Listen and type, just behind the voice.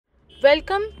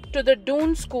Welcome to the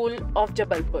Doon School of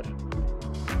Jabalpur.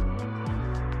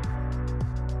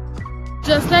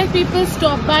 Just like people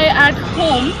stop by at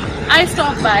home, I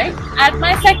stop by at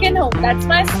my second home. That's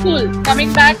my school,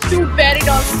 coming back to where it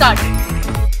all started.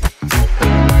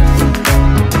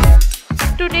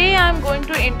 Today I am going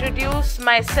to introduce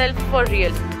myself for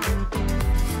real.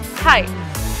 Hi,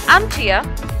 I'm Chia.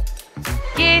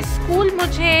 ये school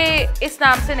मुझे इस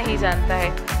नाम से नहीं जानता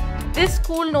है. This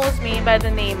school knows me by the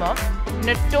name of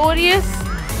Notorious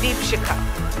Deepshikha.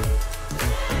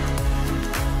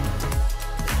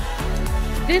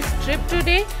 This trip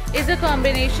today is a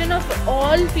combination of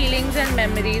all feelings and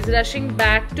memories rushing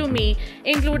back to me,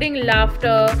 including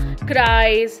laughter,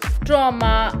 cries,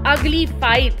 trauma, ugly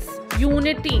fights,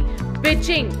 unity,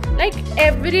 bitching, like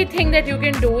everything that you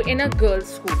can do in a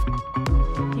girls' school.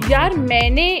 यार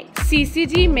मैंने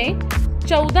CCG में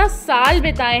 14 साल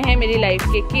बिताए हैं मेरी life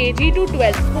के, KG to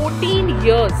 12, 14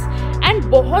 years, and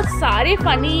बहुत सारे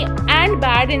फनी एंड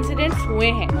बैड इंसिडेंट्स हुए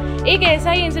हैं. एक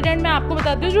ऐसा ही इंसिडेंट मैं आपको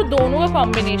बताती हूँ जो दोनों का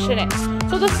कॉम्बिनेशन है.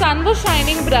 So the sun was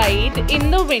shining bright in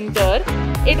the winter,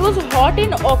 it was hot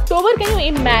in October, can you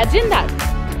imagine that?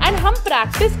 And हम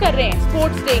प्रैक्टिस कर रहे हैं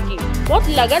स्पोर्ट्स डे की, बहुत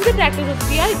लगन से प्रैक्टिस होती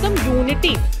है यार, एकदम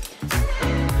unity.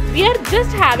 We are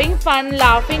just having fun,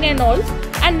 laughing and all.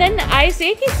 And then I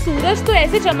से कि सूरज तो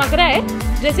ऐसे चमक रहा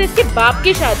है जैसे इसके बाप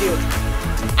की शादी हो.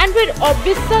 एंड फिर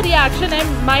ऑब्वियस सा रिएक्शन है,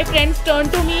 my friends turn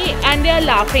to me and they are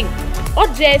laughing.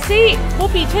 और जैसे ही वो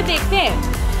पीछे देखते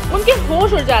हैं उनके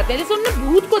होश उड़ जाते हैं जैसे उन्होंने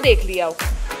भूत को देख लिया हो.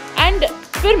 एंड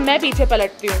फिर मैं पीछे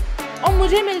पलटती हूँ और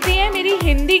मुझे मिलती है मेरी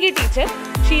हिंदी की टीचर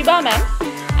शीबा मैम.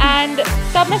 एंड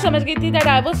तब मैं समझ गई थी that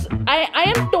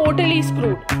I am totally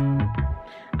screwed.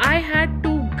 I had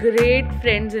two great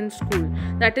friends in school,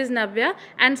 that is Navya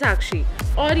and Sakshi.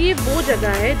 और ये वो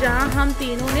जगह है जहाँ हम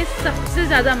तीनों ने सबसे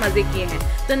ज़्यादा मज़े किए हैं,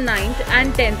 the 9th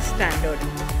and 10th standard.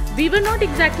 We were not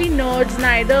exactly nerds,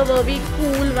 neither were we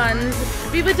cool ones.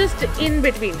 We were just in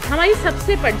between. हमारी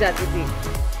सबसे पट जाती थी.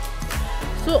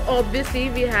 So obviously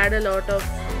we had a lot of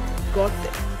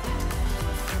gossip.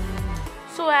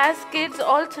 So as kids,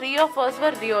 all three of us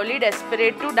were really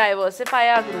desperate to diversify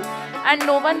our group, and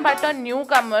no one but a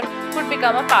newcomer could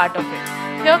become a part of it.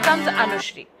 Here comes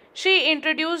Anushri. She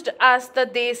introduced us, the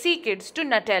Desi kids, to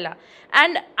Nutella.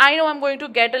 And I know I'm going to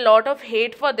get a lot of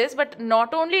hate for this, but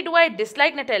not only do I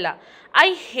dislike Nutella, I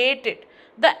hate it.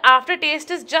 The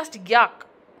aftertaste is just yuck.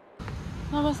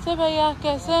 नमस्ते भैया,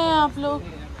 कैसे हैं आप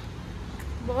लोग?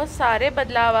 बहुत सारे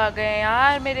बदलाव आ गए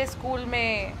यार मेरे स्कूल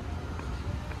में.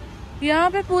 यहाँ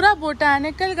पे पूरा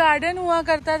बोटानिकल गार्डन हुआ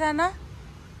करता था ना.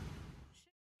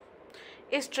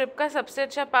 इस ट्रिप का सबसे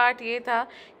अच्छा पार्ट ये था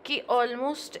कि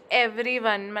ऑलमोस्ट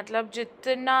एवरीवन, मतलब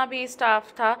जितना भी स्टाफ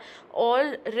था,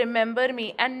 all remember me,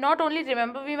 and not only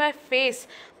remember me my face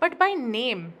but by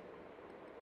name.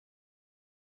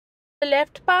 The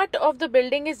left part of the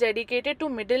building is dedicated to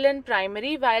middle and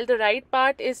primary, while the right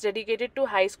part is dedicated to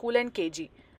high school and KG.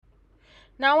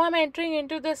 Now I'm entering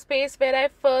into the space where I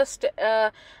first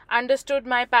understood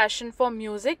my passion for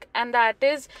music, and that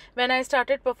is when I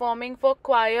started performing for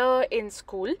choir in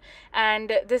school.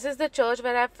 And this is the church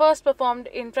where I first performed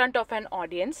in front of an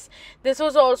audience. This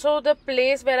was also the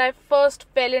place where I first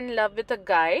fell in love with a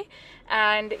guy.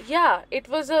 And yeah, it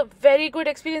was a very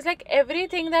good experience. Like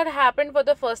everything that happened for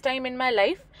the first time in my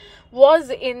life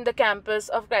was in the campus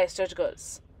of Christchurch Girls.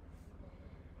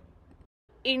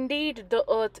 Indeed, the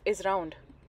earth is round.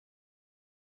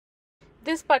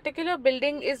 This particular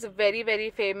building is very, very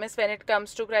famous when it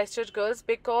comes to Christchurch Girls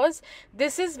because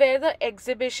this is where the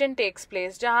exhibition takes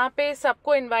place, जहाँ पे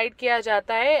सबको invite किया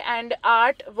जाता है and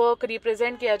art work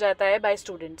represent किया जाता है by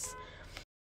students.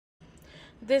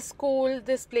 This school,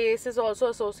 this place is also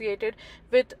associated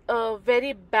with a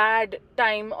very bad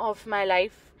time of my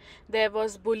life. There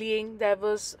was bullying, there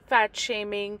was fat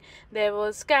shaming, there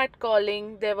was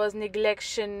catcalling, there was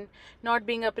neglection, not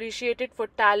being appreciated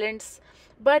for talents.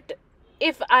 But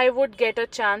if I would get a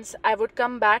chance, I would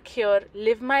come back here,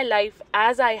 live my life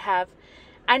as I have,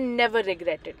 and never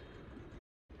regret it.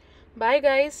 Bye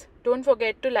guys, don't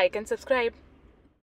forget to like and subscribe.